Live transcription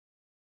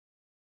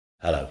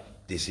Hello,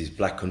 this is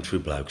Black Country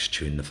Blokes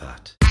chewing the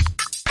fat.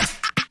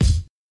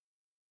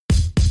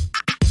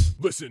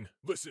 Listen.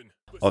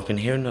 I've been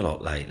hearing a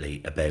lot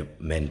lately about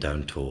men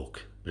don't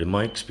talk, but in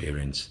my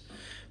experience,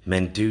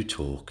 men do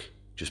talk,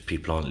 just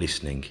people aren't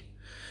listening.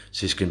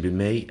 So it's going to be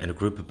me and a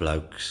group of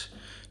blokes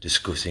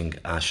discussing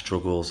our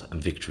struggles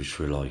and victories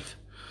through life.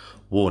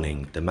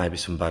 Warning, there may be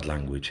some bad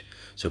language,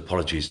 so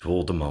apologies to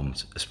all the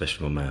moms,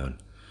 especially my own.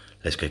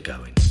 Let's get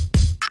going.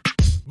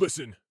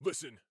 Listen.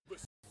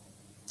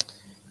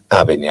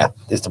 Yeah.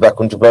 This is the Black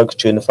Country Blokes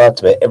chewing the fat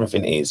about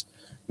everything is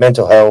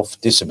mental health,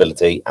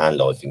 disability, and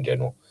life in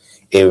general.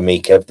 Here with me,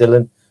 Kev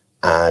Dillon,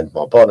 and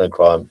my partner in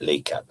crime,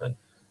 Lee Cadman.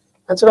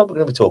 And tonight we're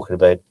going to be talking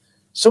about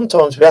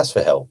sometimes we ask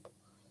for help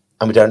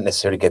and we don't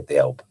necessarily get the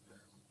help.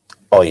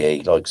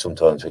 I.e., like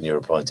sometimes when you're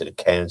applying to the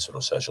council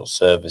or social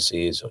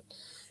services. And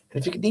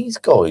if you these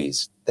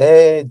guys,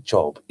 their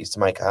job is to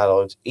make our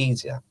lives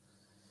easier.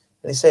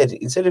 And he said,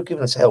 instead of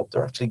giving us help,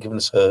 they're actually giving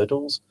us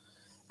hurdles.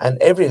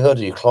 And every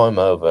hurdle you climb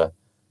over,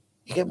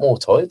 you get more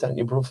tired, don't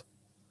you, bruv?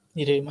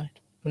 You do, mate.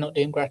 We're not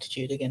doing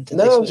gratitude again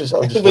today. No, I'm just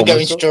we're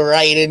going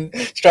straight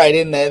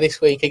in there this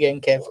week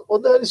again, Kev.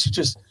 Well, no, this is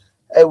just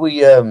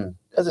we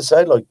as I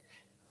said, like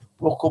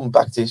we'll come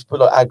back to this, but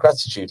like our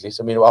gratitude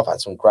list. I mean, I've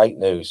had some great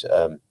news.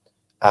 Our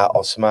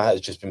Osama has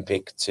just been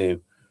picked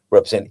to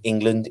represent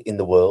England in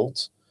the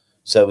world.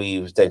 So he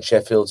was down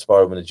Sheffield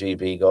sparring with the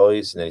GB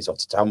guys, and then he's off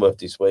to Tamworth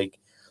this week.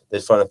 They're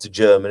flying off to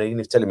Germany, and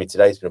he's telling me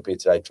today he's been up here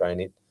today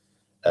training.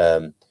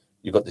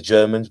 You've got the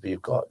Germans, but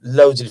you've got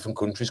loads of different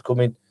countries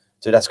coming.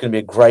 So that's going to be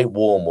a great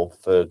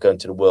warm-up for going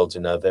to the Worlds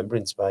in November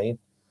in Spain.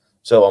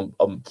 So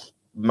I'm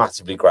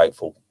massively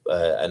grateful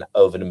and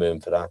over the moon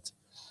for that.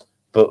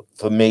 But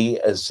for me,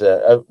 as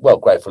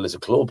grateful as a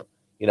club,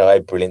 you know how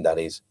brilliant that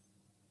is.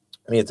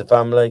 Me as a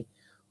family,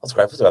 I was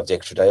grateful to have the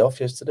extra day off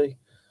yesterday.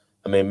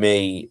 I mean,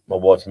 me, my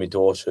wife, and my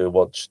daughter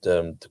watched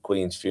the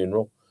Queen's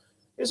funeral.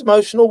 It was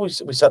emotional. We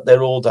sat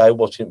there all day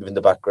watching it in the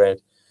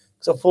background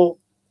because I thought,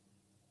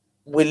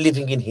 we're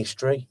living in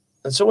history.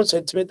 And someone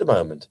said to me at the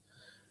moment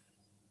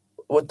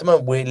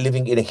we're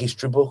living in a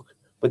history book,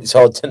 but it's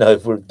hard to know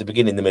if we're at the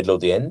beginning, the middle, or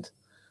the end.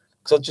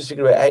 Because I was just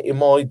thinking about in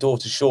my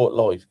daughter's short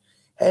life,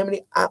 how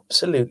many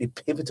absolutely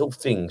pivotal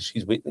things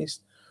she's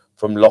witnessed,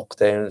 from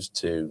lockdowns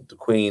to the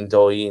Queen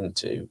dying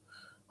to,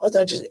 I don't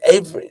know, just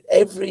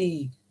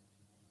every.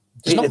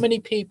 There's not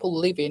many people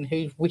living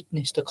who've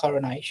witnessed a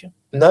coronation.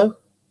 No.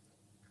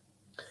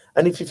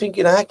 And if you think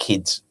in our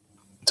kids'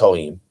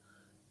 time,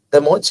 they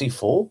might see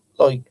 4.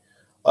 Like,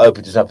 I hope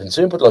it doesn't happen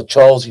soon, but like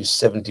Charles, who's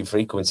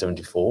 73, coming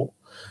 74.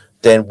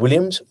 Then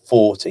William's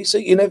 40. So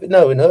you never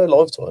know in her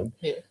lifetime,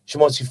 she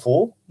might see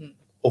 4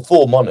 or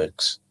 4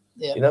 monarchs.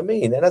 Yeah. You know what I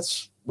mean? And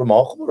that's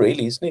remarkable,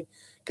 really, isn't it?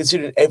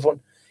 Considering everyone,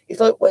 it's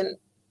like when,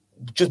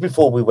 just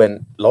before we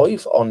went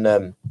live on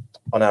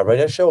our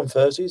radio show on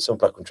Thursdays on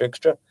Black Country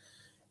Extra,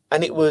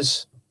 and it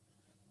was,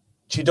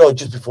 she died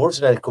just before us,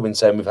 and they'd come in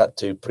saying we've had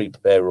to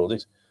prepare all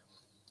this.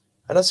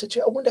 And I said,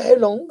 I wonder how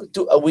long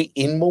are we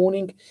in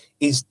mourning?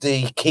 Is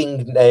the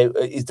king now?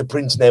 Is the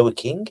prince now a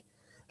king?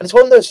 And it's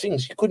one of those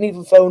things you couldn't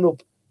even phone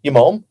up your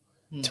mom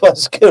to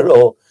ask her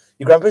or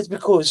your grandparents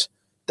because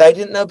they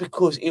didn't know,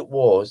 because it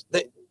was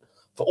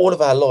for all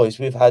of our lives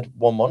we've had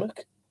one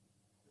monarch.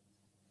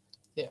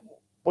 Yeah.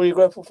 What are you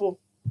grateful for?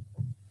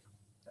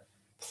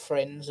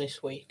 Friends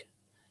this week.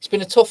 It's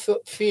been a tough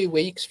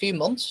few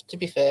months, to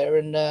be fair,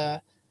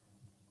 and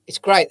it's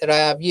great that I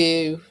have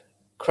you,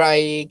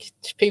 Craig,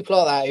 people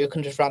like that who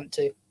can just rant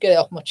to, get it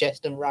off my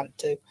chest and rant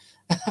to.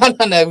 And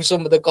I know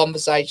some of the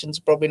conversations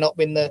probably not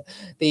been the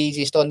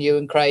easiest on you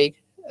and Craig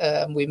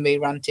with me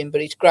ranting,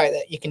 but it's great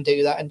that you can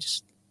do that and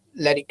just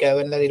let it go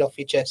and let it off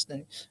your chest.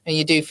 And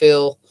you do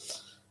feel,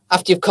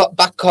 after you've calmed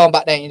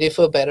back down, you do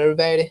feel better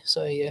about it.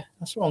 So, yeah,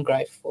 that's what I'm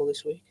grateful for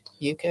this week.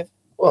 You, Kev?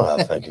 Well,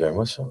 thank you very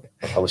much.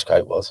 I wish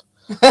Kate was.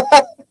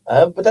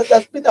 But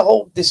that's been the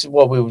whole, this is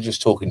what we were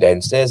just talking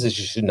downstairs, as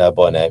you should know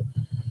by now.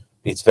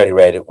 It's very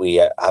rare that we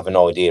have an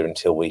idea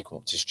until we come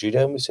up to the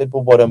studio, and we said,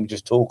 well, why don't we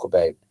just talk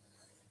about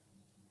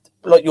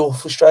like your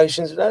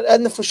frustrations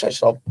and the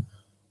frustration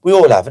we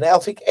all have. And I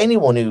think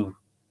anyone who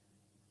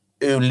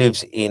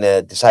lives in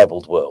a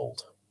disabled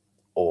world,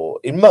 or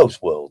in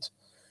most worlds,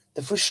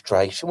 the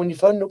frustration when you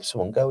phone up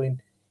someone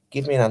going,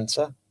 give me an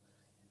answer,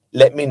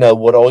 let me know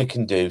what I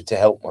can do to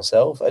help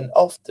myself. And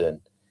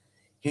often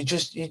you're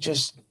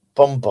just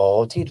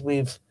bombarded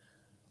with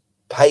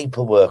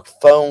paperwork,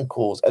 phone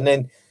calls, and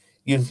then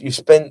you've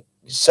spent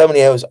so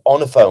many hours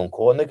on a phone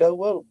call, and they go,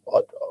 well,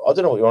 I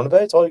don't know what you're on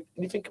about. And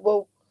you think,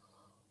 well,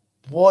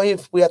 why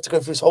have we had to go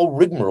through this whole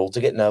rigmarole to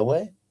get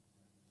nowhere?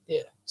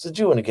 Yeah. So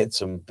do you want to get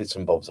some bits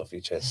and bobs off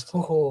your chest?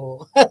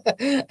 Oh,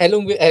 how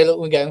long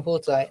we're going for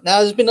today?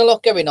 Now, there's been a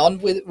lot going on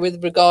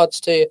with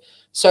regards to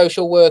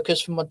social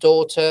workers for my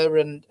daughter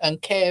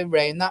and care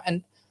around that,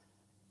 and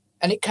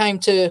it came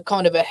to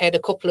kind of a head a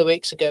couple of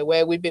weeks ago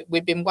where we've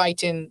been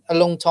waiting a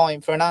long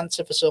time for an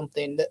answer for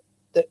something that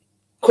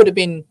could have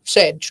been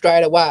said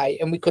straight away,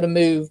 and we could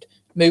have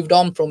moved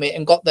on from it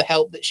and got the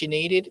help that she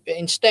needed. But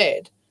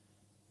instead,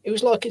 it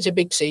was like it's a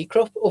big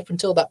secret up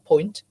until that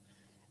point.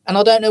 And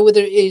I don't know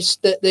whether it is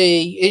that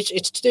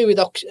it's to do with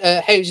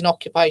housing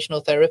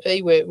occupational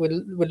therapy. We're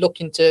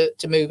looking to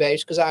move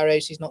house because our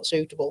house is not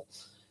suitable.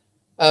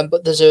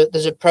 But there's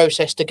a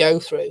process to go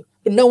through,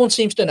 but no one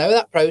seems to know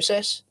that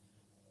process.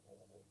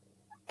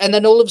 And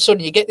then all of a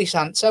sudden you get this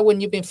answer when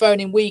you've been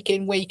phoning week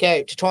in, week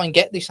out to try and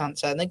get this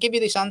answer, and they give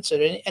you this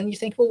answer, and you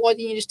think, well, why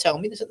didn't you just tell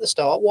me this at the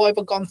start? Why have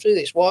I gone through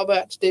this? Why have I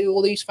had to do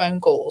all these phone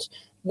calls,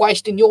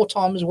 wasting your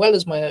time as well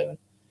as my own,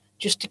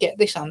 just to get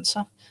this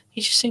answer?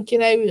 You just think,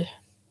 is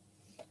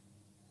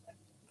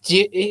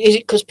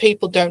it because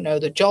people don't know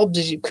the jobs?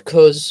 Is it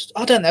because,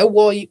 I don't know,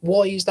 why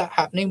is that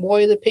happening?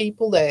 Why are the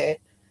people there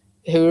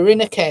who are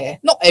in a care?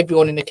 Not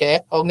everyone in a care,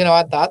 I'm going to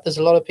add that. There's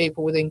a lot of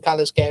people within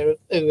Callous Care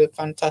who are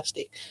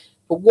fantastic.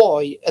 But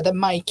why are they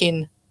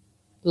making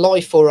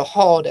life for a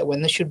harder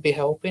when they should be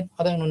helping?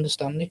 I don't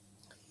understand it.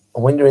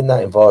 And when you're in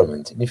that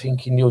environment and you're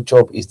thinking your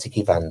job is to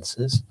give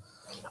answers,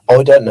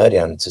 I don't know the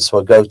answers, so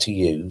I go to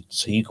you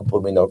so you can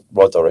put me in the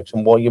right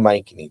direction. Why are you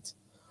making it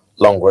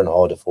longer and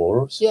harder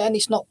for us? Yeah, and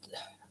it's not.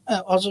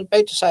 I was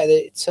about to say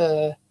that it's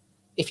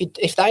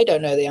if they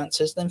don't know the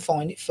answers, then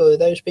find it for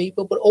those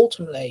people. But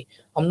ultimately,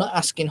 I'm not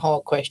asking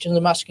hard questions.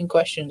 I'm asking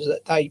questions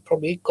that they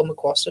probably come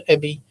across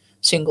every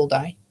single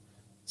day.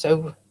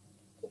 So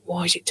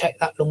why does it take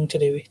that long to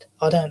do it?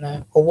 I don't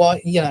know. Or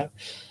why, it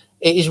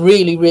is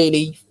really,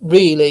 really,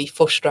 really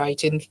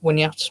frustrating when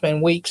you have to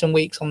spend weeks and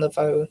weeks on the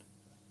phone,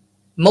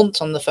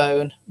 months on the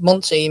phone,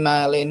 months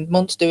emailing,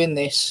 months doing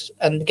this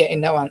and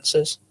getting no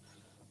answers.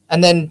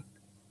 And then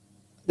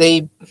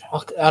I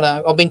don't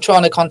know, I've been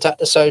trying to contact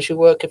the social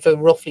worker for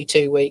roughly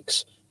 2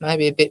 weeks,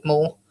 maybe a bit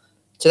more,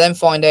 to then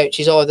find out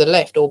she's either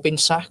left or been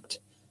sacked.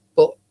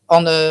 But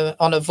on a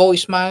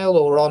voicemail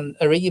or on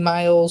her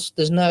emails,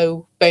 there's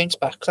no bounce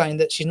back saying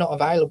that she's not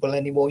available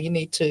anymore. You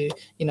need to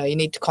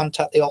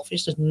contact the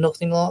office. There's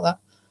nothing like that.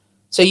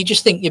 So you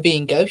just think you're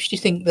being ghosted. You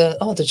think that,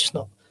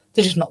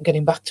 they're just not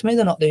getting back to me.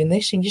 They're not doing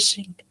this. And you just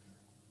think,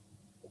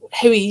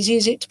 how easy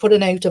is it to put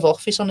an out of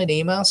office on an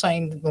email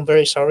saying, I'm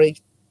very sorry,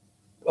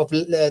 of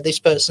this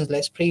person's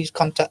list, please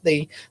contact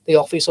the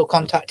office or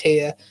contact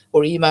here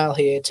or email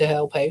here to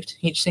help out.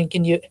 You're just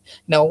thinking,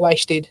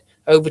 wasted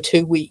over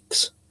 2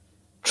 weeks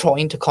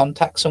trying to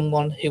contact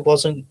someone who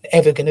wasn't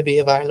ever going to be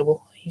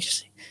available. You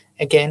just,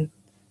 again,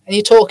 and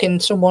you're talking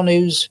someone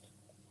who's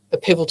a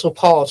pivotal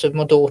part of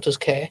my daughter's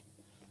care.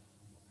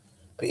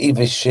 But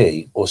either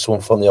she or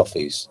someone from the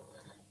office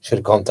should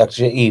have contacted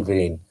you, either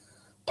in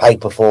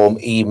paper form,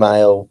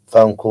 email,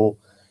 phone call.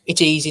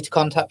 It's easy to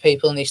contact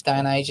people in this day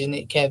and age, isn't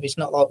it, Kev? It's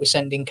not like we're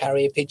sending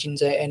carrier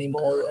pigeons out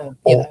anymore.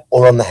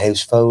 Or on the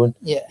house phone.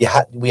 Yeah.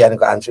 We hadn't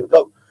got answer.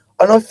 Look,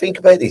 and I think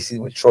about this,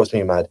 which drives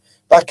me mad.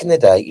 Back in the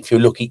day, if you're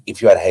lucky,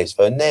 if you had a house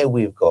phone, now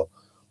we've got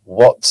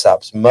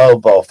WhatsApps,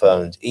 mobile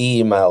phones,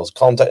 emails,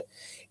 contact.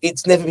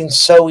 It's never been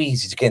so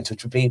easy to get in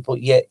touch with people,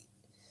 yet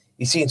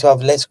you seem to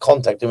have less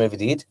contact than we ever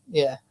did.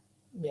 Yeah.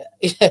 You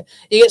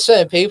get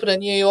certain people,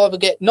 and you either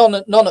get none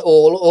at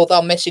all, or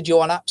they'll message you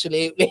on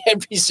absolutely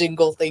every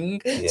single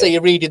thing. Yeah. So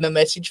you're reading the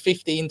message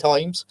 15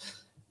 times.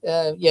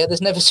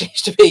 There's never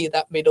seems to be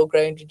that middle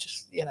ground. You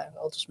just,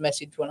 I'll just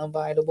message when I'm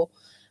available.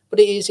 But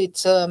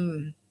it's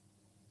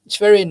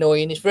very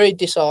annoying. It's very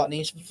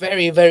disheartening. It's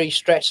very, very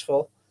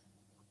stressful.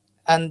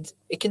 And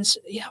it can,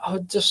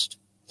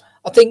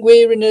 I think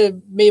me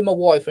and my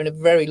wife are in a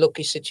very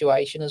lucky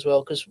situation as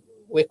well, because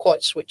we're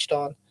quite switched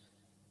on.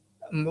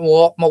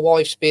 My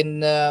wife's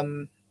been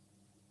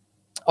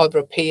either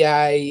a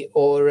PA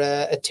or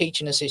a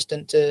teaching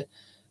assistant to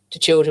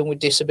children with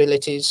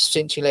disabilities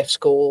since she left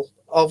school.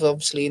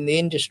 Obviously in the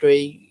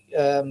industry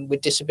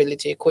with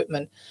disability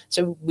equipment,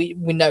 so we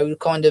know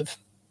kind of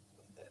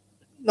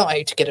not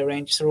how to get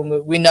around.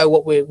 We know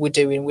what we're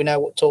doing. We know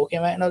what we're talking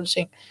about. And I just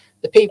think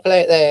the people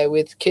out there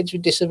with kids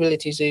with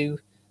disabilities who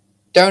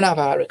don't have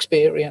our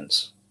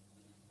experience,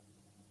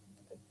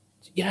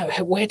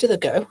 where do they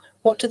go?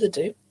 What do they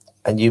do?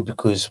 And you,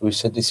 because we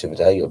said this the other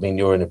day, I mean,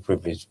 you're in a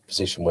privileged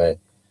position where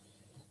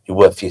you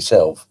work for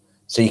yourself,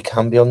 so you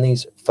can be on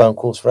these phone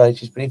calls for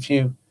ages. But if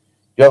you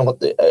haven't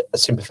got a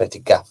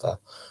sympathetic gaffer,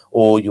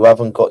 or you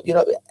haven't got,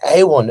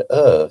 how on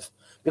earth,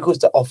 because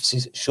the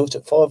offices shut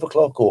at 5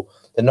 o'clock or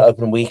they're not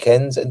open on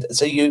weekends, and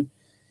so you're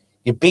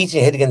beating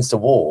your head against the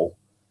wall.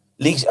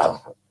 At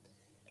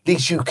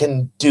least you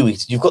can do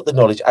it. You've got the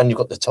knowledge and you've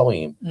got the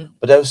time.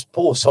 But those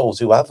poor souls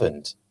who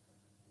haven't.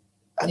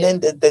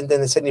 And then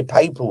they send you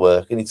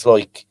paperwork, and it's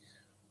like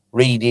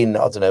reading,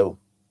 I don't know,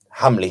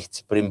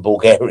 Hamlet, but in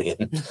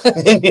Bulgarian.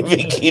 And you're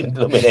thinking,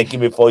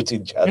 give me a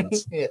fighting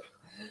chance. Yeah.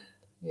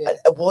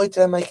 And why do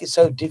they make it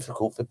so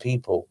difficult for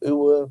people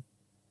who are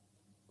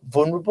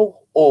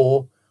vulnerable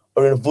or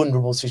are in a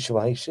vulnerable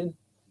situation?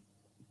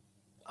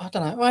 I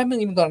don't know. I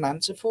haven't even got an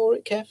answer for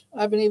it, Kev.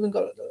 I haven't even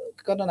got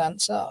an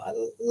answer.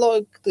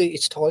 Like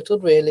it's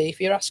titled, really. If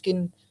you're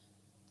asking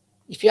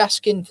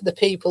for the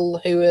people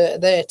who are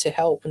there to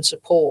help and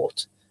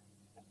support,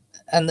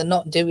 and they're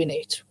not doing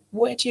it,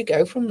 where do you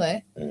go from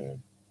there?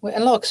 And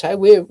like I say,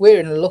 we're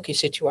in a lucky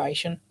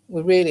situation.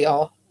 We really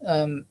are.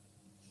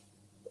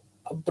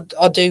 But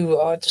I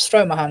just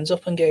throw my hands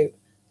up and go,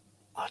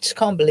 I just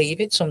can't believe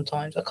it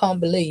sometimes. I can't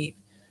believe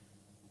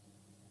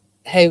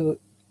how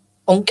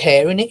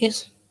uncaring it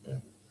is.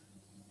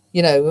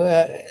 You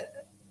know,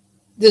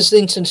 there's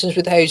instances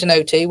with Housing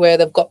OT where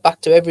they've got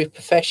back to every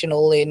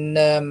professional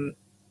in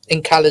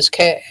Callers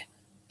care,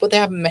 but they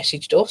haven't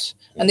messaged us.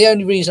 And the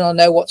only reason I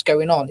know what's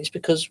going on is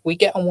because we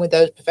get on with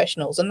those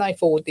professionals and they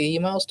forward the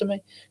emails to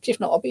me. Because if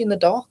not, I'll be in the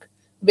dark.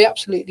 I'll be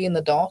absolutely in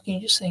the dark. And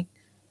you just think,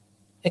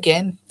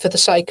 again, for the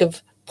sake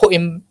of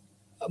putting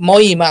my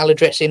email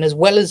address in as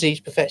well as these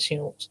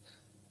professionals,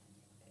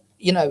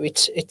 you know,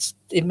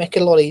 it'd make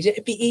it a lot easier.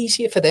 It'd be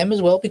easier for them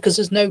as well, because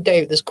there's no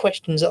doubt there's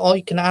questions that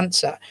I can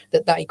answer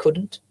that they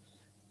couldn't.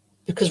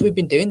 Because we've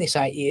been doing this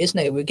 8 years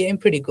now, we're getting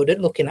pretty good at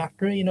looking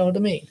after it, you know what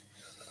I mean?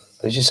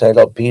 As you say,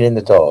 like being in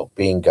the dark,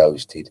 being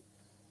ghosted.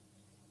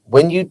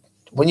 When you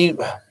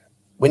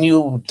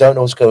don't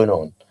know what's going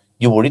on,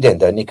 you worry then,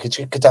 don't you? Because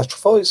you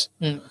catastrophize.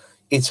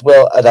 It's,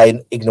 well, are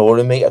they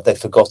ignoring me? Have they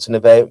forgotten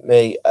about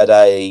me? Are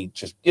they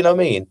just, you know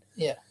what I mean?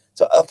 Yeah.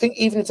 So I think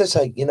even if they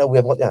say, you know, we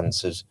haven't got the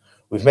answers,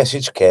 we've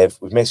messaged Kev,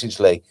 we've messaged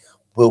Lee,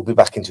 we'll be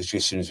back in touch with you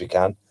as soon as we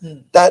can.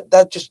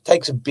 That just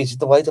takes a bit of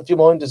the weight off your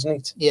mind, doesn't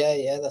it?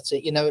 Yeah, that's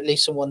it. You know, at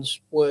least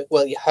someone's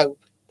well, you hope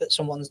that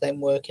someone's then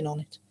working on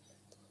it.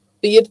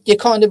 But you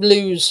kind of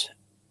lose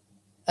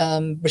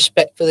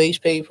respect for these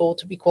people,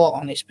 to be quite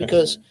honest,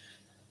 because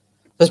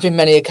there's been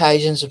many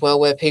occasions as well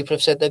where people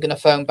have said they're going to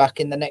phone back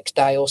in the next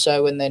day or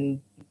so, and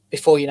then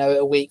before you know it,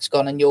 a week's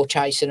gone and you're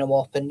chasing them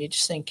up, and you're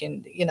just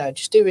thinking, you know,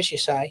 just do as you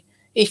say.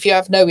 If you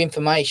have no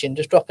information,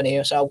 just drop an email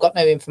and say, I've got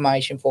no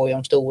information for you,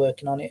 I'm still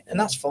working on it. And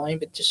that's fine,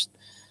 but just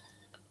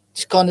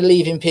kind of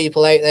leaving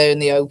people out there in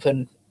the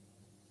open,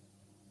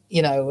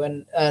 you know,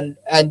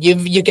 and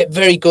you get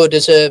very good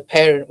as a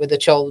parent with a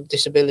child with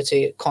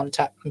disability at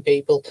contacting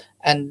people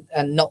and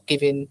not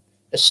giving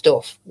the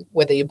stuff,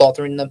 whether you're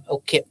bothering them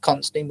or keep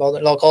constantly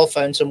bothering. Like, I'll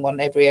phone someone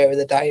every hour of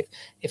the day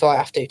if I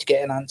have to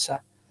get an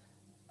answer.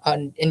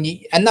 And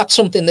that's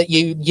something that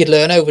you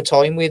learn over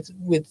time with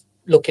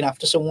looking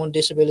after someone with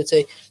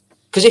disability,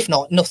 because if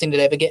not, nothing will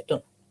ever get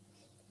done.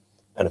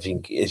 And I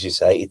think, as you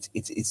say,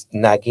 it's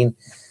nagging.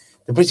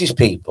 The British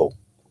people,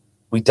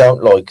 we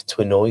don't like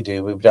to annoy,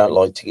 do we? We don't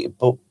like to get,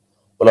 but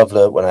what I've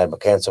learned when I had my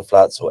council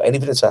flats or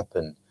anything that's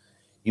happened,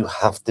 you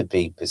have to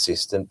be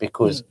persistent,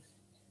 because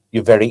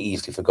you're very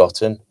easily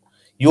forgotten.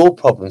 Your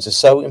problems are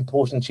so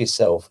important to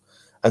yourself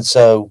and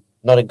so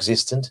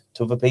non-existent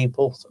to other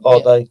people,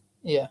 are they?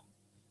 Yeah.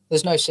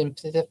 There's no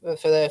sympathy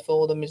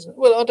for them, isn't it?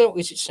 Well, I don't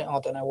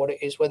know what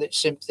it is, whether it's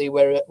sympathy,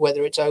 whether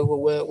it's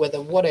overwork,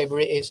 whatever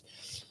it is.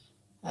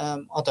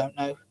 I don't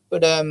know.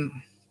 But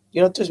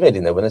you know, it does mean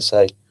in there when they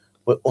say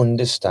we're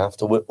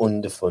understaffed or we're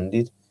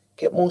underfunded,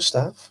 get more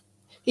staff.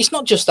 It's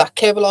not just that,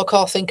 Kev. Like,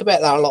 I think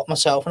about that a lot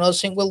myself, and I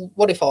just think, well,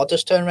 what if I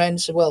just turn around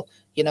and say, well,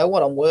 you know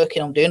what, I'm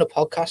working, I'm doing a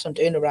podcast, I'm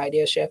doing a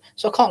radio show,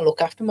 so I can't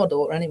look after my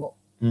daughter anymore.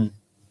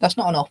 That's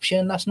not an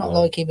option. That's not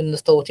like even the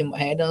thought in my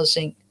head. I just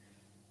think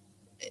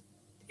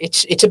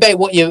it's about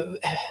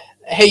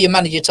how you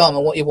manage your time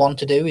and what you want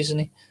to do, isn't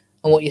it?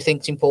 And what you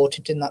think's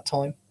important in that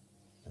time.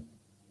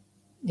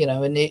 You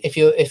know, and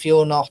if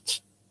you're not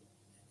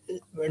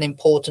an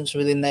importance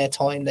within their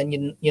time,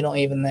 then you're not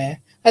even there.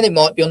 And it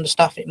might be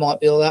understaffed, it might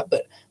be all that,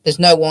 but there's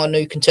no one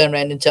who can turn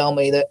around and tell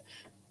me that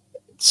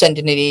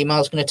sending an email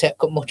is going to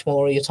take up much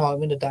more of your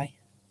time in a day.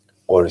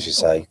 Or, as you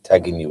say,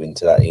 tagging you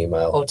into that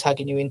email. Or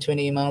tagging you into an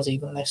email's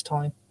even less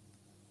time.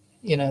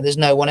 You know, there's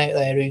no one out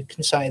there who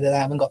can say that they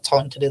haven't got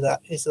time to do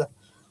that, is there?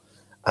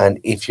 And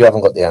if you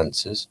haven't got the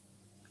answers,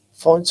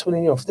 find someone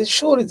in your office.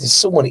 Surely there's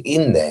someone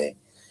in there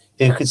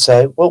who could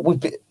say, well,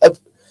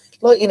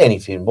 like in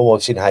anything, my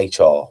wife's in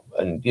HR,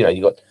 and, you know,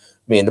 you got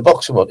me in the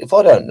boxing world. If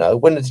I don't know,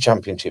 when are the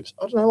championships?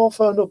 I don't know, I'll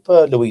phone up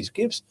Louise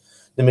Gibbs,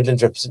 the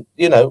Midlands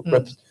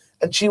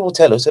and she will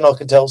tell us, and I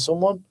can tell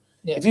someone.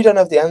 Yeah. If you don't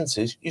have the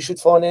answers, you should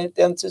find out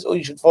the answers, or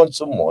you should find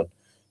someone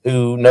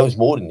who knows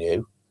more than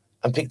you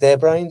and pick their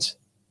brains.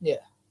 Yeah.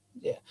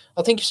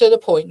 I think you're at a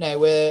point now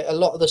where a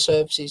lot of the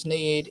services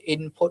need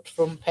input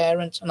from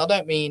parents, and I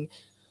don't mean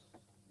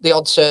the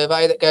odd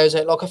survey that goes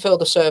out. Like, I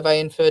filled a survey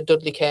in for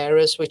Dudley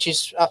Carers, which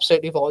is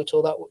absolutely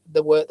vital, that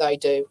the work they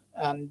do,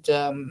 and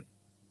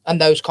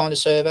those kind of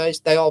surveys,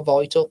 they are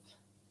vital,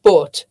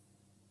 but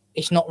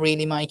it's not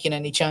really making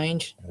any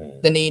change.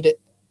 They need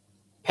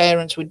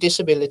parents with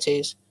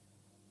disabilities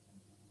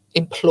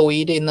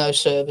employed in those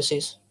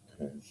services.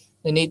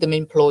 They need them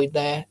employed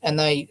there, and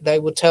they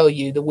will tell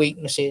you the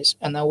weaknesses,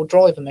 and they will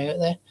drive them out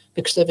there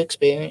because they've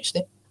experienced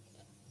it.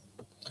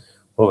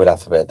 Well, we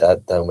laugh about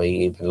that, don't we?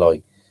 Even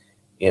like,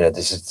 you know,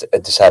 this is a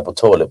disabled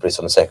toilet, but it's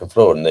on the second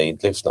floor and the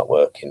lift's not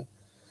working.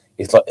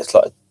 It's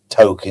like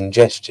token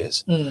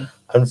gestures,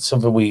 and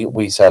something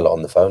we say a lot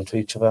on the phone to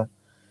each other.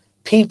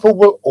 People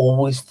will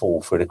always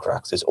fall through the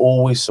cracks. There's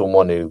always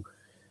someone who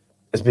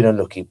has been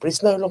unlucky, but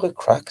it's no longer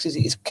cracks, is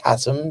it? It's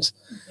chasms.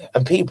 Yeah.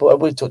 And people,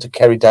 we've talked to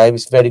Kerry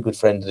Davis, very good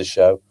friend of the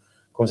show,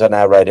 comes on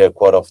our radio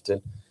quite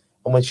often.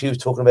 And when she was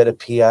talking about the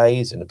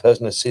PAs and the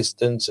personal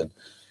assistants, and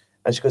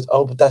she goes,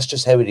 oh, but that's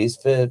just how it is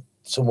for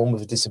someone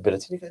with a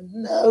disability. And you go,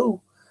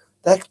 no,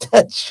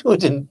 That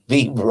shouldn't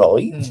be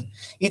right.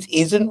 It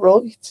isn't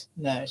right.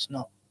 No, it's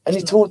not. And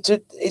it's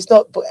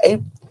not. But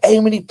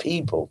how many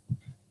people,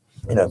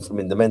 from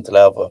in the mental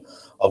health,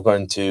 of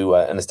going to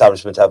an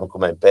establishment, haven't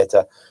come out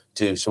better,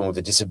 to someone with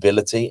a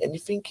disability, and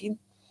you're thinking,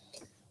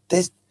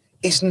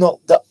 it's not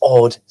the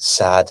odd,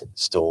 sad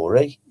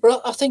story.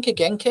 But I think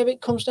again, Kev,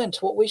 it comes down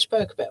to what we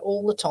spoke about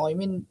all the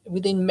time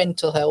within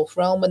mental health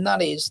realm, and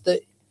that is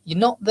that you're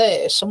not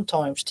there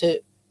sometimes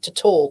to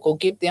talk or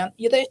give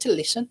you're there to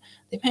listen.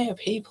 The amount of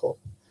people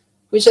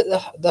who was at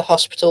the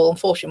hospital,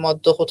 unfortunately, my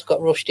daughter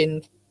got rushed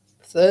in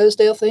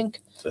Thursday, I think,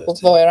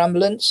 via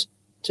ambulance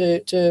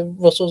to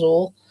Russell's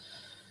Hall,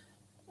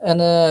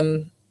 and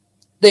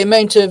the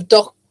amount of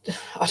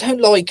I don't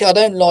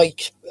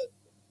like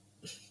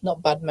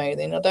not bad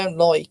mouthing. I don't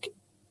like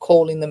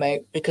calling them out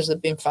because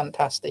they've been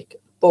fantastic,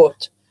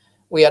 but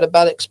we had a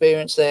bad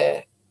experience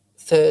there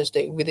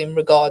Thursday within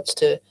regards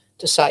to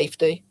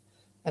safety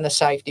and a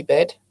safety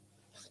bed.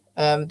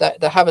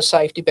 They have a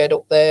safety bed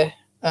up there,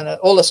 and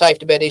all a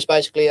safety bed is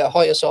basically a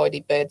higher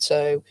sided bed.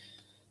 So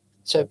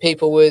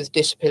people with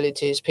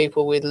disabilities,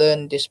 people with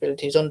learning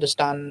disabilities,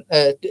 understand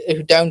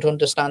who don't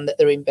understand that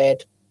they're in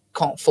bed,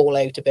 can't fall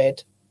out of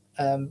bed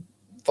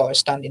via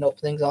standing up,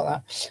 things like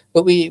that.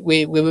 But we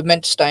were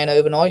meant to stay in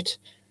overnight,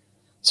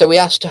 so we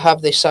asked to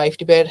have this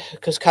safety bed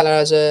because Calla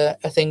has a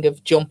thing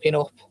of jumping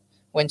up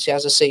when she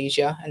has a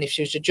seizure, and if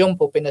she was to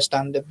jump up in a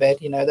standard bed,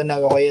 they're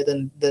no higher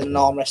than an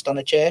armrest on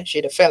a chair,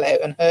 she'd have fell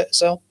out and hurt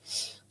herself.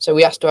 So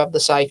we asked to have the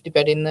safety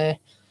bed in there,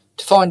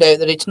 to find out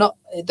that it's not,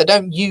 they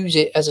don't use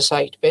it as a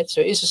safety bed.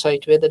 So it is a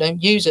safety bed. They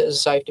don't use it as a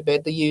safety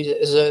bed. They use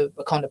it as a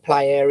kind of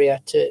play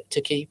area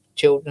to keep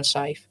children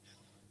safe.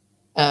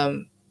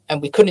 And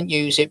we couldn't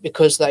use it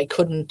because they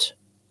couldn't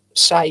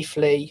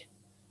safely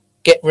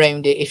get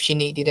round it if she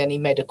needed any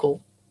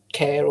medical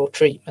care or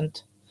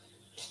treatment,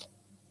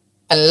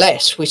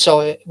 unless we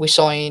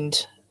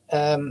signed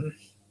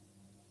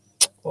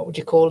what would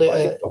you call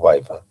it? A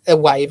waiver. A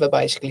waiver,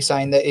 basically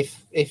saying that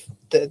if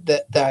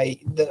I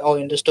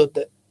understood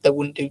that they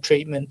wouldn't do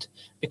treatment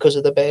because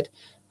of the bed.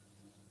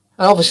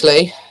 And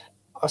obviously,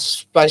 I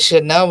basically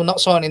said, no, I'm not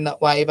signing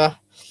that waiver.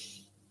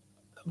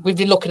 We've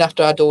been looking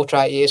after our daughter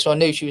 8 years, so I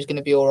knew she was going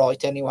to be all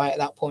right anyway. At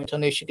that point, I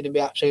knew she was going to be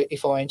absolutely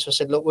fine. So I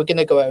said, look, we're going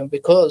to go home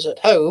because at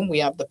home we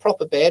have the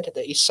proper bed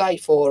that is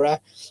safe for her.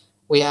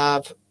 We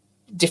have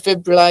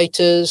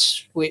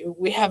defibrillators.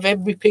 We have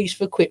every piece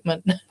of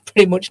equipment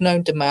pretty much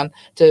known to man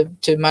to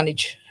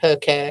manage her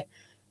care.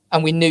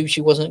 And we knew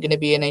she wasn't going to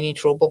be in any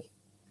trouble.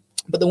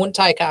 But they wouldn't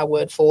take our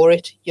word for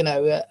it.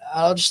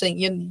 I just think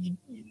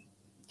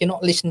you're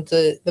not listening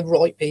to the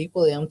right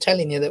people. I'm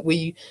telling you that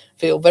we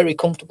feel very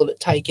comfortable at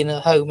taking her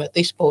home at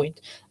this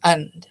point.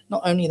 And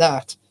not only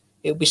that,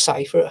 it'll be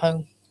safer at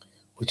home.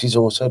 Which is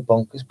also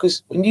bonkers.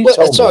 Because when you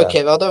told sorry, me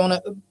Kev, I don't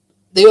want to...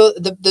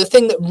 The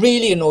thing that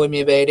really annoyed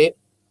me about it,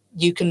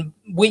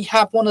 we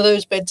have one of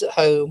those beds at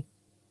home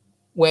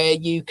where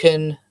you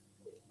can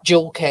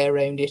dual care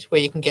around it,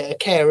 where you can get a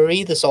carer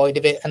either side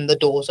of it and the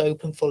doors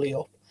open fully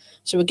up.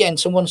 So again,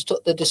 someone's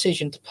took the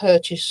decision to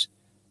purchase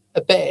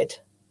a bed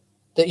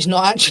that is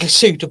not actually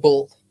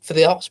suitable for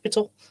the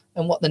hospital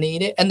and what they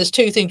need it. And there's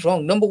two things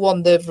wrong. Number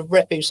one, the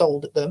rep who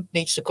sold it them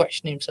needs to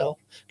question himself,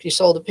 because he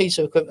sold a piece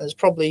of equipment that's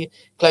probably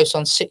close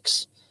on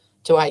 $6,000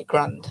 to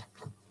 $8,000,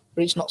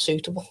 but it's not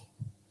suitable.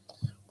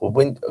 Well,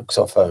 because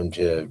I phoned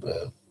you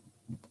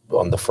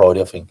on the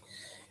Friday, I think,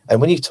 and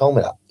when you told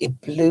me that,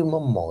 it blew my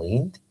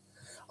mind.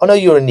 I know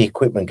you're in the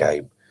equipment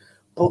game,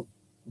 but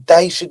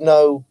they should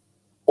know,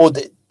 or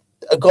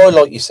a guy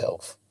like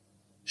yourself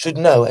should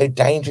know how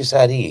dangerous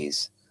that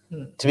is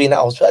to be in that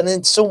hospital, and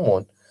then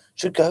someone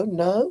should go,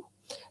 no.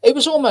 It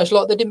was almost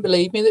like they didn't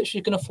believe me that she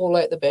was going to fall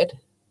out of the bed.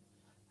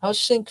 I was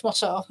just thinking to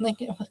myself,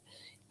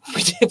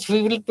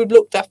 we've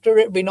looked after her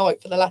every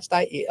night for the last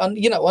 8 years. And,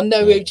 I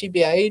know how she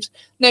behaves.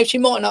 Now, she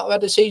might not have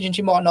had a seizure and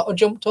she might not have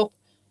jumped up.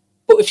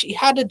 But if she'd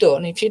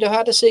have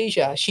had a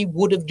seizure, she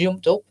would have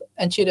jumped up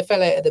and she'd have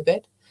fell out of the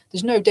bed.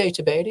 There's no doubt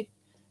about it.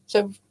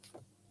 So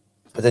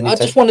but then I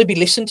just want to be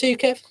listened to,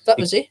 Kev. That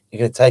was it. You're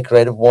going to take her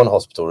out of one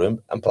hospital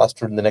room and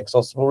plaster her in the next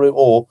hospital room,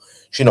 or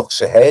she knocks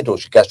her head, or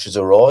she gashes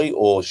her eye,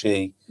 or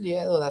she...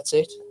 Yeah, well, that's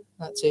it.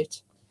 That's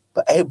it.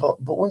 But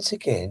once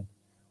again,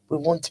 we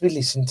want to be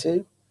listened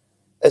to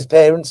as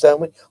parents,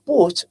 don't we?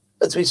 But,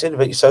 as we said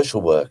about your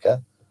social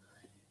worker,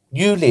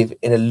 you live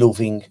in a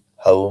loving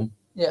home.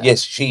 Yeah.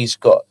 Yes, she's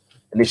got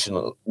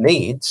additional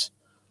needs.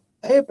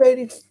 How about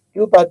if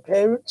you're bad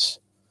parents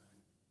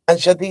and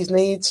she had these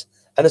needs,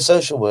 and a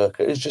social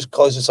worker is just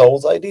Kaiser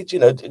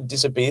Soze,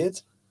 disappeared?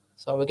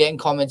 So we're getting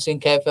comments in,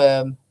 Kev.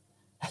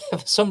 For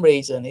some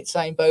reason, it's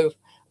saying both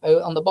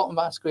on the bottom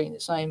of our screen.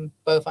 It's saying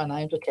both our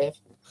names are Kev.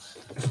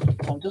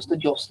 I'm just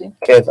adjusting.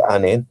 Kev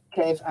and in.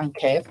 Kev and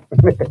Kev.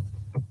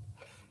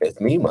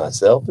 It's me,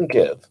 myself, and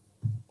Kev.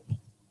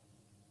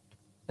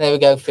 There we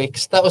go,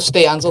 fixed. That was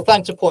Steve Ansel.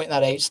 Thanks for pointing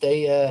that out,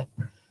 Steve. At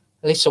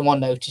least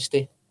someone noticed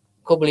it.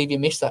 Can't believe you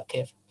missed that,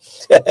 Kev.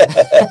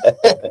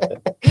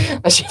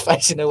 As you're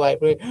facing away,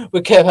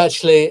 with Kev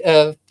actually,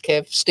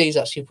 Steve's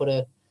actually put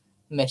a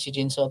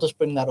messaging, so I'll just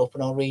bring that up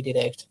and I'll read it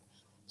out.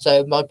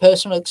 So my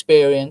personal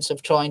experience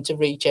of trying to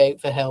reach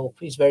out for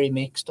help is very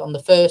mixed. On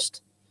the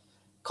first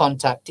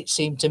contact, it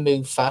seemed to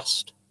move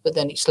fast, but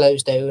then it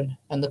slows down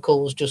and the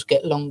calls just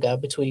get longer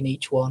between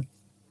each one.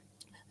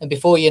 And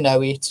before you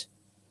know it,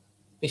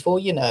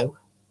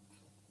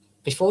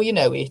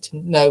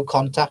 no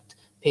contact.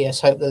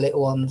 P.S. Hope the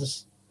little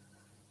one's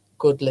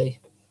goodly.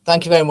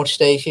 Thank you very much,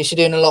 Steve. You're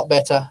doing a lot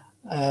better.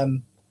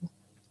 And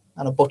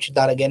I butchered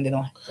that again, didn't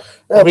I?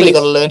 No, I've really got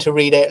to learn to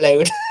read out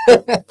loud.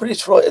 But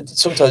it's right.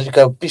 Sometimes you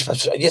go,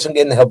 yes, I'm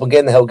getting the help,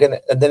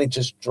 and then it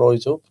just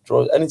dries up.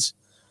 And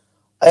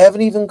I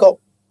haven't even got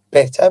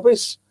better, but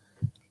it's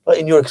like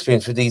in your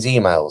experience with these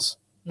emails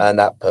and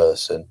that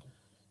person.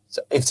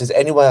 So if there's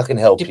any way I can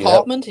help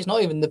Department is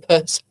not even the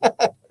person.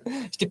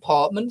 It's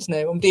departments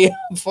now. I'm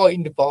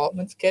fighting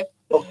departments, Kev.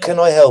 Well, can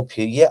I help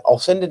you? Yeah, I'll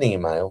send an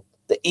email.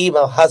 The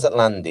email hasn't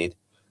landed.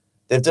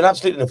 They've done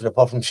absolutely nothing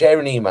apart from share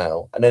an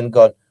email and then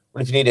gone,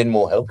 well, if you need any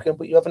more help,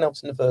 but you haven't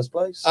helped in the first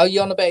place. Oh,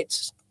 you're on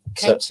about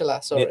counsellor,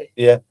 sorry.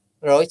 Yeah.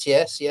 Right,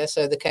 yes.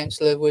 So the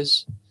counsellor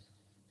was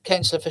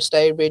counsellor for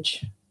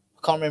Stourbridge. I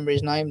can't remember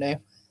his name now.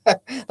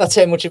 That's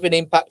how much of an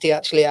impact he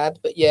actually had.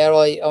 But yeah,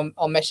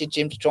 I messaged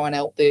him to try and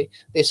help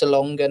this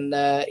along,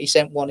 and he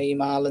sent one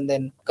email and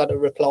then got a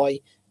reply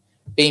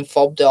being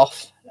fobbed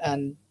off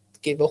and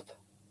give up,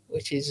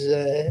 which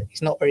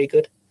is not very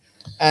good.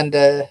 And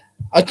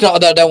I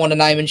don't want to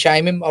name and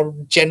shame him. I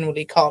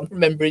generally can't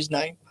remember his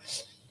name.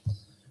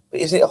 But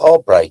isn't it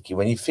heartbreaking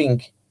when you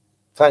think,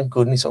 thank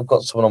goodness I've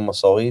got someone on my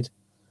side,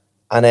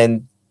 and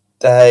then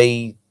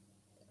I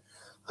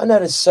know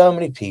there's so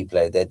many people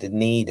out there that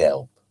need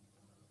help,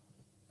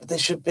 but they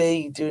should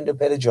be doing a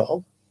better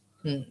job.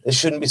 There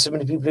shouldn't be so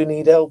many people who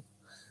need help.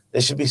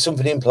 There should be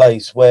something in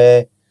place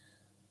where,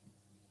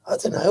 I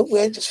don't know,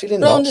 we're just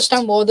feeling lost. I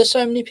understand why there's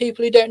so many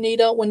people who don't need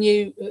help who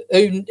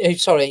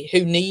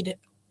need,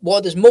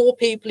 why there's more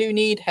people who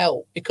need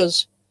help,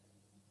 because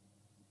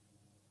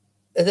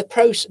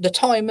the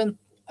time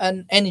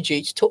and energy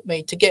it took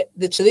me to get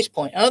to this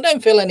point, and I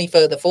don't feel any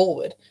further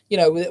forward. You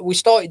know, we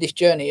started this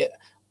journey at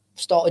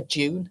the start of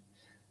June,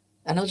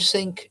 and I just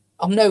think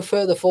I'm no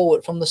further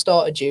forward from the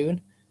start of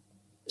June.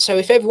 So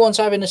if everyone's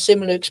having a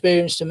similar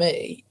experience to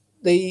me,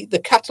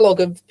 the catalogue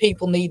of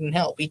people needing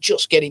help is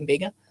just getting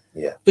bigger.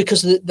 Yeah.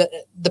 Because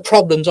the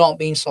problems aren't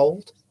being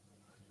solved.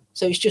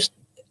 So it's just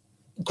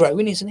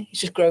growing, isn't it? It's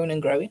just growing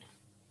and growing.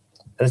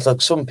 And it's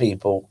like some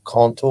people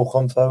can't talk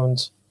on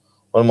phones.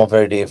 One of my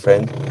very dear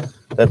friends,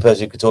 the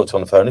person you could talk to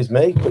on the phone is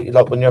me. But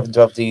like when you're having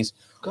to have these,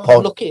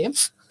 look at him.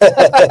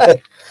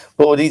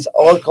 but with these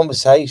odd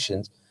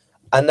conversations,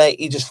 and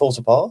he just falls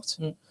apart.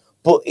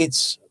 But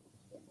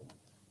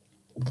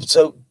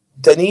so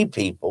they need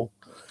people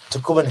to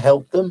come and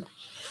help them,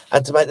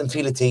 and to make them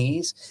feel at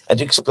ease, and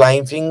to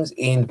explain things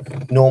in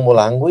normal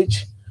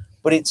language.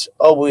 But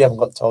we haven't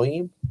got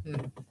time.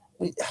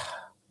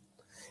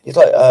 It's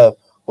like,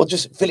 well,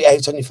 just fill it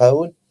out on your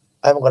phone.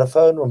 I haven't got a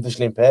phone, or I'm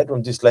visually impaired, or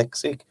I'm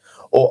dyslexic,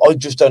 or I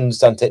just don't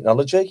understand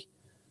technology.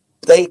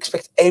 But they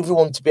expect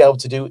everyone to be able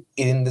to do it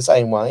in the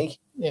same way.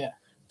 Yeah.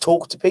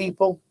 Talk to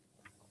people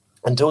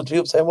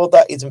saying, well,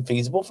 that isn't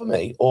feasible for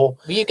me. Or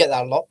you get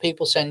that a lot.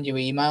 People send you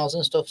emails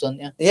and stuff, don't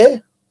you? Yeah.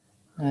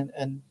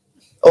 And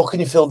oh, can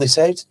you fill this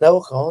out?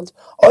 No, I can't.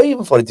 I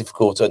even find it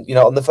difficult, on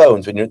the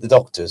phones when you're at the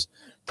doctor's.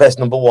 Press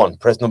number 1,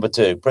 press number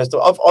 2,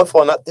 I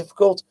find that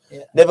difficult.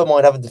 Yeah. Never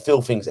mind having to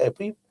fill things out.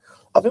 But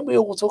I think we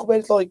all talk about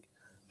it like,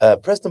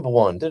 press number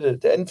 1,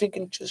 and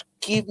thinking, just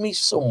give me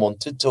someone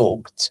to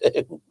talk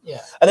to.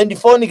 Yeah. And then you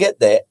finally get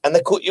there, and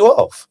they cut you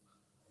off.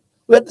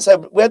 We had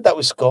that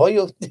with Sky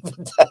the other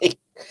day.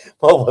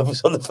 My wife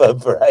was on the phone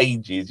for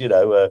ages,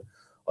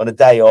 on a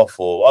day off,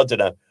 or I don't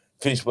know,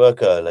 finished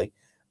work early.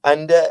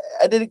 And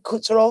then it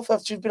cuts her off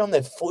after she's been on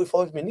there for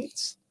 45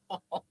 minutes.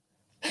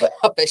 But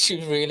I bet she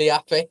was really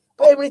happy.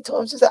 But how many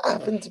times does that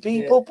happen to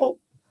people? Yeah.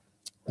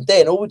 But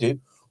then all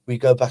we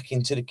go back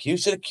into the queue.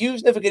 So the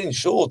queue's never getting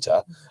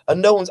shorter,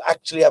 and no one's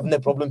actually having their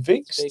problem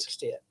fixed.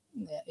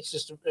 Yeah, it's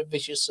just a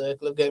vicious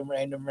circle of going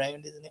round and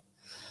round, isn't it?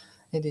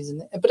 It is,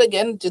 isn't it? But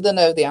again, do they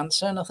know the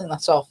answer? And I think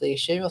that's half the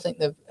issue. I think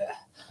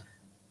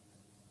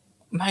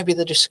maybe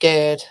they're just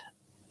scared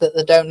that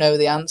they don't know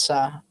the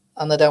answer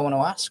and they don't want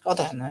to ask. I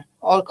don't know.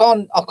 I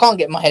can't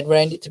get my head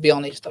around it, to be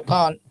honest. I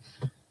can't.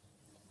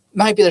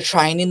 Maybe the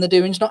training they're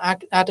doing is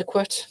not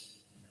adequate.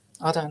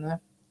 I don't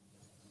know.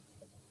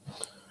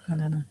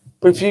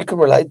 But if you can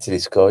relate to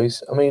this,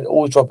 guys, I mean,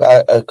 always drop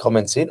a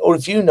comments in, or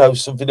if you know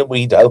something that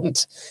we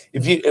don't,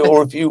 if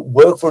you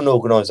work for an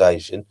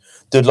organisation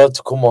that'd like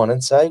to come on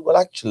and say, well,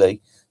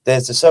 actually,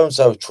 there's the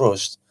so-and-so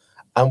trust,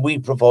 and we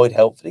provide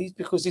help for these,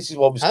 because this is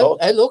what we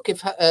start. Hey, look,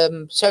 if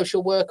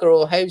social worker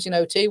or housing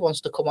OT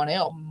wants to come on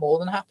here, I'm more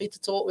than happy to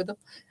talk with them.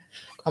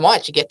 I might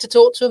actually get to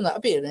talk to them. That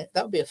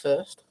would be a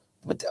first.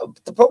 But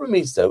the problem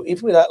is, though,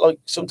 even with that, like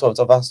sometimes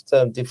I've asked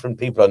different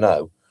people I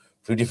know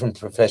through different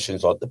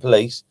professions, like the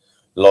police,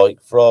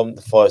 like from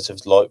the fire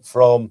service, like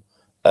from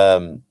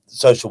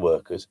social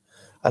workers,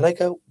 and they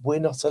go, "We're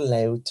not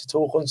allowed to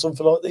talk on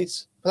something like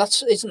this." Well,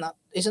 isn't that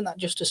isn't that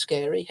just as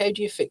scary? How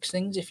do you fix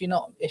things if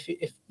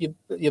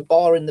you're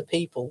barring the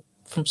people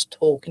from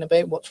talking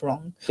about what's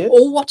wrong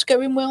or what's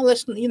going well?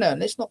 Let's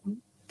not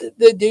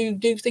they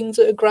do things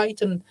that are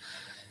great, and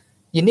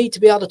you need to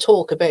be able to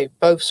talk about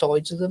both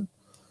sides of them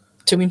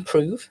to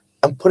improve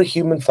and put a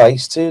human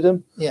face to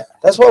them. Yeah,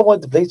 that's why I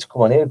wanted the police to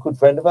come on here, a good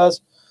friend of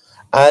ours,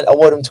 and I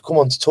want him to come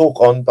on to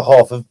talk on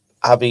behalf of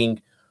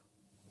having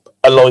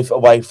a life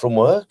away from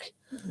work.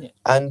 Yeah.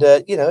 And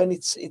and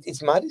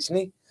it's mad, isn't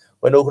it,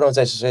 when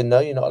organisations say no,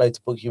 you're not allowed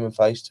to put a human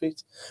face to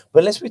it. But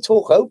unless we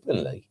talk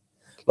openly,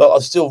 like I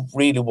still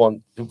really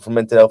want people from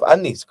mental health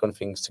and these kind of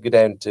things to go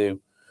down to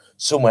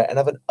somewhere and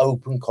have an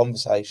open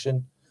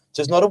conversation.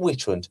 So it's not a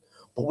witch hunt,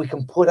 but we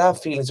can put our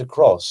feelings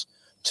across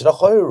to the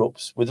higher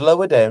ups with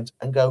lower downs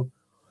and go,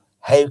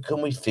 how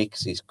can we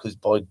fix this? Because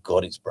by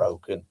God, it's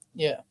broken.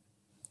 Yeah,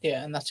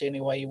 and that's the only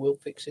way you will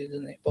fix it,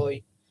 isn't it?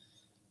 By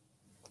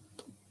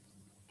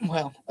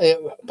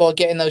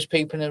getting those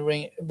people in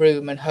a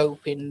room and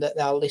hoping that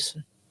they'll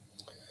listen.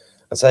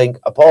 And saying,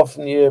 apart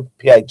from your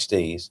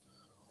PhDs,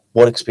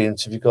 what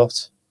experience have you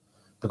got?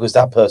 Because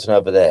that person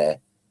over there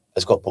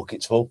has got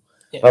buckets full.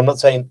 Yeah. I'm not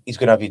saying he's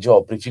going to have your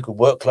job, but if you could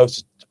work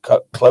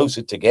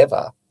closer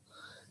together,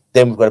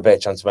 then we've got a better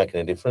chance of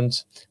making a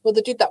difference. Well, they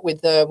did that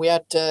with we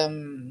had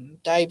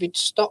David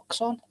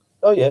Stocks on.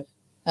 Oh yeah.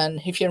 And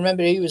if you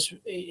remember,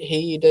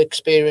 he'd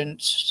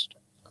experienced.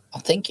 I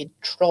think he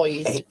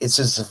tried. It's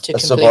a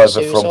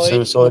survivor from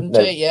suicide. No.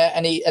 Yeah,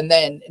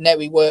 and now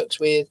he works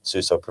with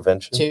suicide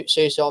prevention.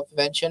 Suicide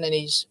prevention, and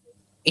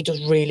he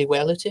does really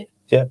well at it.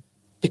 Yeah,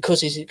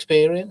 because his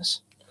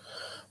experience.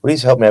 Well,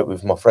 he's helped me out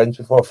with my friends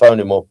before I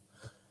phoned him up,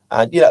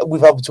 and we've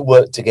been able to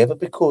work together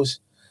because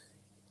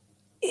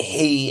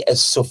he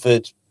has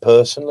suffered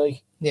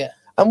personally. Yeah,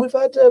 and we've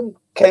had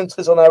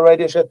counsellors on our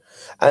radio show,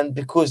 and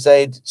because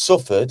they'd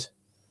suffered,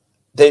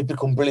 they've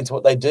become brilliant at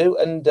what they do.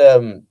 And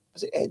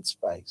was it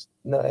Headspace?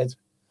 No, I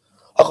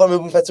can't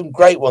remember. We've had some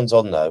great ones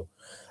on though,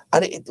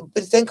 but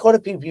it's then kind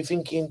of people you're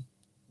thinking,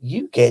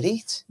 you get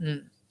it,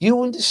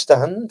 you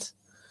understand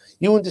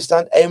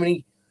how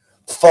many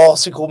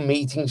farcical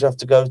meetings you have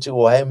to go to,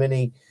 or how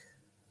many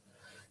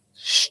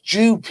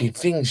stupid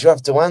things you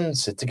have to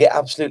answer to get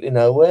absolutely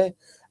nowhere.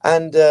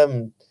 And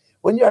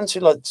when you're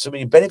answering like some of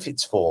your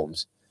benefits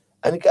forms,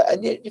 and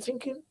you're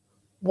thinking,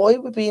 why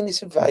are we being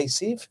this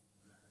invasive?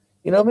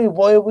 You know what I mean?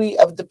 Why are we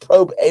having to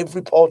probe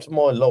every part of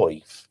my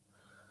life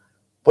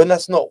when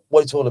that's not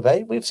what it's all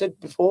about? We've said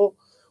before,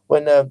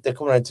 when they're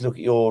coming around to look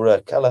at your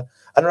colour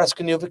and they're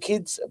asking the other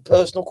kids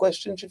personal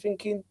questions, you're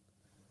thinking,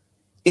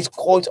 it's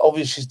quite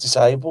obvious she's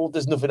disabled.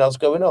 There's nothing else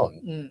going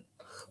on.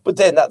 But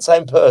then that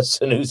same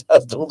person who's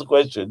asked all the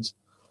questions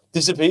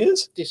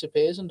disappears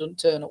and doesn't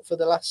turn up for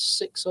the last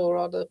 6 or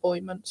other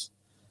appointments.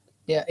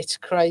 Yeah, it's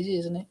crazy,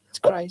 isn't it? It's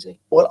crazy.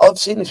 Well, I've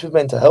seen this with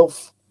mental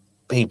health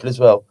people as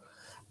well,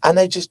 and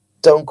they just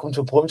don't come to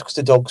appointments because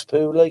the dog's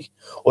poorly,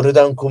 or they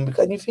don't come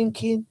because you're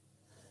thinking,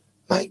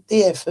 make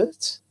the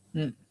effort.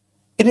 And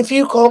if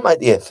you can't make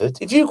the effort,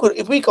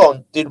 if we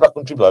can't do the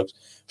Backcountry Blokes,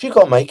 if you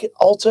can't make it,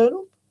 I'll turn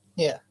up.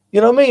 Yeah. You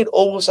know what I mean?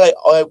 Or we'll say,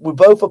 we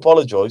both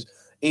apologise.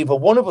 Either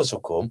one of us will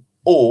come,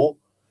 or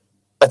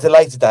at a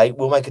later date,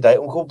 we'll make a date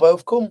and we'll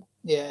both come.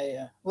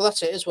 Yeah. Well,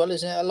 that's it as well,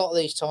 isn't it? A lot of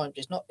these times,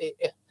 it's not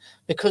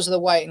because the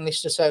waiting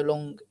list is so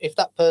long. If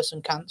that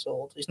person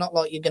cancelled, it's not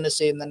like you're going to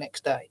see him the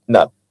next day.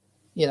 No.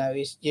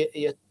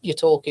 You're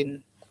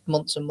talking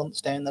months and months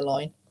down the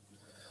line.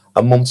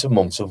 And months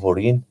of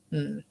worrying.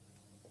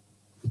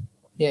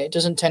 Yeah, it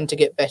doesn't tend to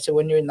get better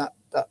when you're in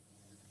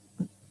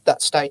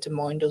that state of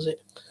mind, does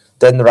it?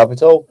 Then the rabbit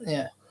hole.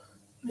 Yeah,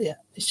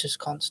 it's just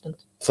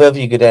constant. Further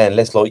you go down,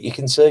 less light you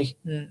can see.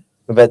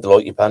 About the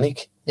light, you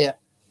panic. Yeah.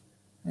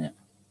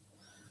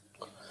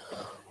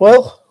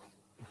 Well,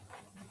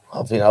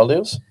 I think I'll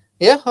lose.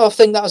 Yeah, I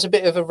think that was a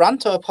bit of a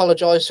rant. I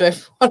apologise to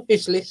everyone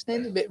who's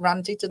listening. A bit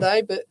ranty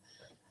today, but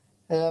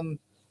a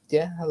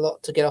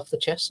lot to get off the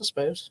chest, I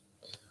suppose.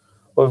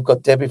 Well, we've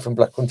got Debbie from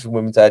Black Country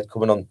Women's Aid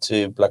coming on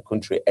to Black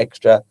Country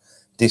Extra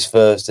this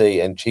Thursday,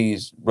 and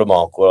she's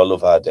remarkable. I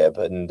love her, Deb,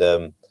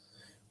 and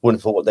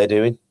wonderful what they're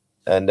doing.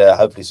 And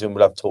hopefully soon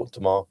we'll have talked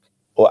to Mark,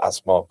 or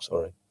ask Mark,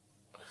 sorry.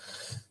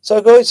 So,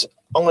 guys,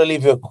 I'm going to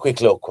leave you a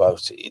quick little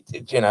quote.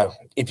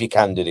 If you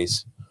can do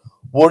this.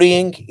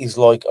 Worrying is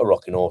like a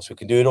rocking horse. We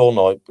can do it all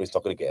night, but it's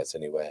not going to get us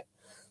anywhere.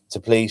 So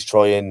please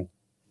try and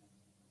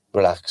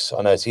relax.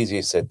 I know it's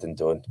easier said than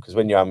done, because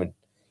when you're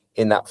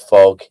in that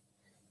fog,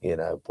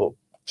 but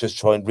just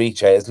try and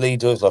reach out, as Lee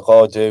does, like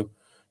I do.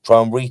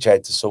 Try and reach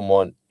out to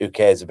someone who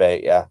cares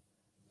about you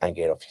and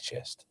get off your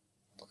chest.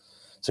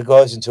 So,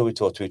 guys, until we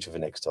talk to each other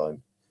next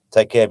time,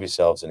 take care of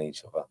yourselves and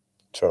each other.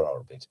 Ta-ra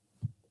a bit.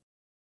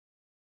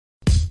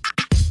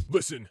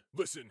 Listen.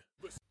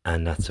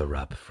 And that's a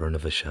wrap for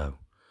another show.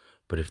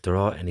 But if there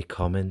are any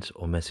comments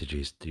or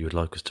messages that you would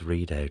like us to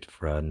read out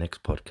for our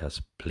next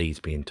podcast, please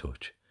be in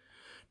touch.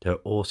 There are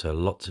also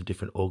lots of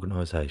different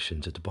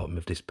organisations at the bottom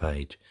of this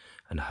page,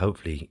 and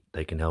hopefully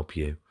they can help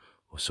you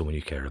or someone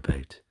you care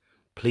about.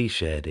 Please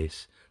share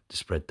this to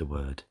spread the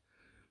word.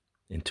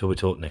 Until we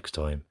talk next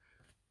time,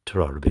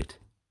 ta-ra a bit.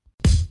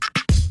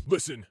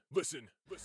 Listen, listen, listen.